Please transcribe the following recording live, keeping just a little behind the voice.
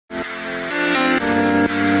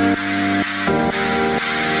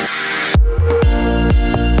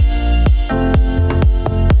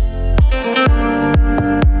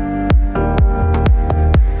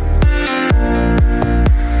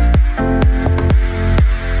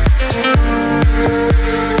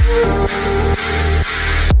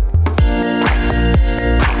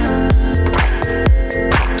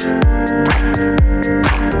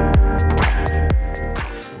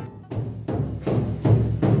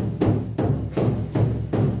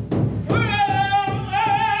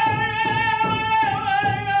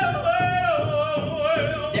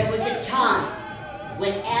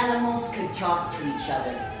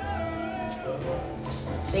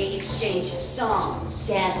song,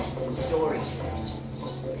 dances, and stories.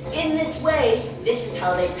 In this way, this is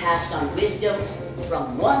how they passed on wisdom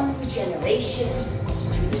from one generation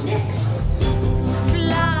to the next.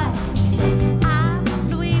 Fly,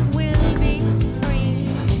 and we will be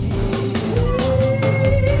free.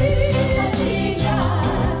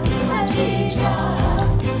 Ajijaak,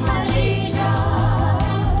 Ajijaak, Ajijaak.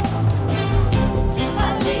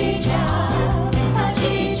 Ajijaak,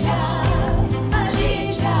 Ajijaak,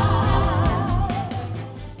 Ajijaak.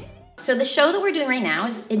 So the show that we're doing right now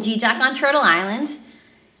is Ajijaak on Turtle Island.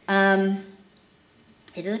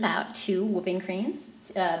 It is about two whooping cranes,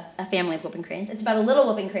 a family of whooping cranes. It's about a little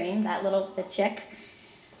whooping crane, the chick.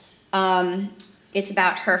 It's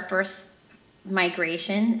about her first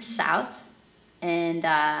migration south and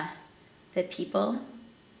the people,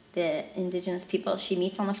 the indigenous people she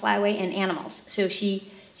meets on the flyway, and animals. So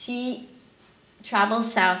she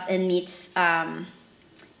travels south and meets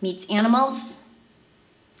animals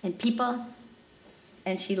and people,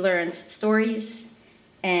 and she learns stories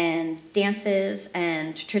and dances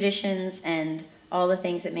and traditions and all the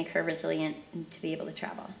things that make her resilient and to be able to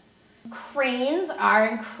travel. Cranes are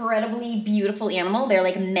incredibly beautiful animal. They're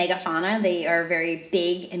like megafauna. They are very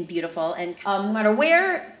big and beautiful, and no matter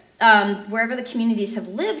where, wherever the communities have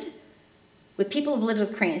lived, with people who've lived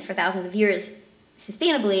with cranes for thousands of years,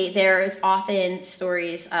 sustainably, there is often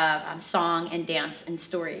stories of song and dance and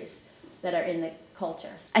stories that are in the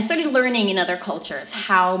cultures. I started learning in other cultures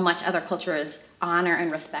how much other cultures honor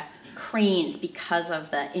and respect cranes because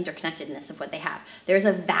of the interconnectedness of what they have. There's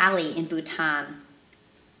a valley in Bhutan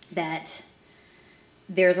that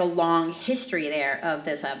there's a long history there of,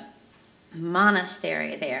 there's a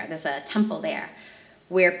monastery there, there's a temple there,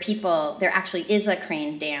 where there actually is a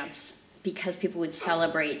crane dance because people would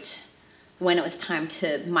celebrate when it was time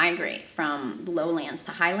to migrate from lowlands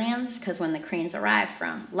to highlands, because when the cranes arrived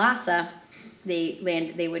from Lhasa, they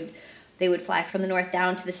would fly from the north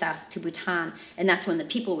down to the south to Bhutan, and that's when the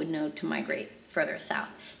people would know to migrate further south.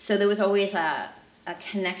 So there was always a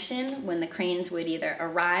connection when the cranes would either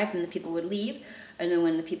arrive and the people would leave, and then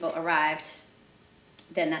when the people arrived,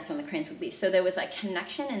 then that's when the cranes would leave. So there was a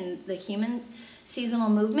connection in the human seasonal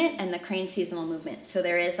movement and the crane seasonal movement. So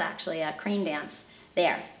there is actually a crane dance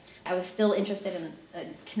there. I was still interested in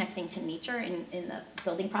connecting to nature in the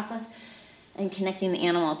building process and connecting the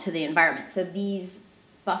animal to the environment. So these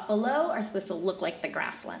buffalo are supposed to look like the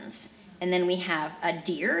grasslands. And then we have a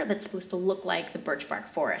deer that's supposed to look like the birch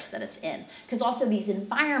bark forest that it's in. Because also these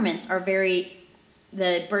environments are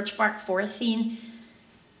the birch bark forest scene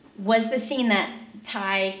was the scene that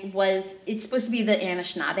it's supposed to be the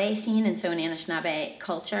Anishinaabe scene, and so in Anishinaabe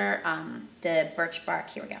culture, the birch bark,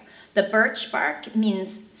 here we go. The birch bark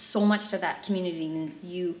means so much to that community, and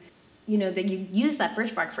you use that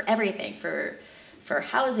birch bark for everything, for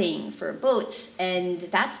housing, for boats, and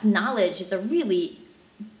that's knowledge. It's a really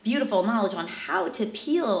beautiful knowledge on how to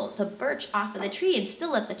peel the birch off of the tree and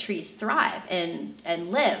still let the tree thrive and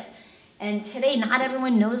live. And today, not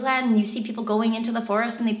everyone knows that, and you see people going into the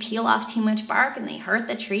forest and they peel off too much bark and they hurt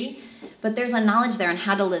the tree. But there's a knowledge there on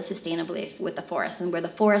how to live sustainably with the forest, and where the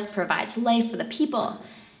forest provides life for the people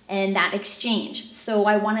and that exchange. So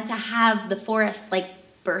I wanted to have the forest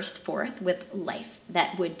burst forth with life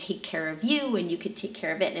that would take care of you and you could take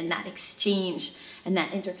care of it, and that exchange and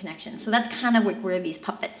that interconnection. So that's kind of where these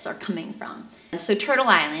puppets are coming from. So Turtle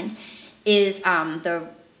Island is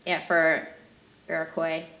for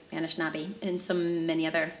Iroquois, Anishinaabe, and many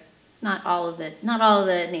other, not all of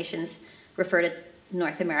the nations refer to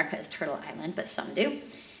North America as Turtle Island, but some do.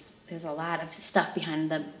 There's a lot of stuff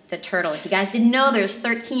behind the turtle. If you guys didn't know, there's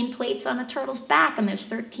 13 plates on a turtle's back, and there's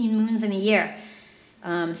 13 moons in a year.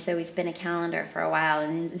 So we spin a calendar for a while,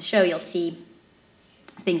 and in the show you'll see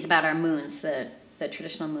things about our moons, the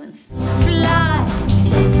traditional moons. Fly.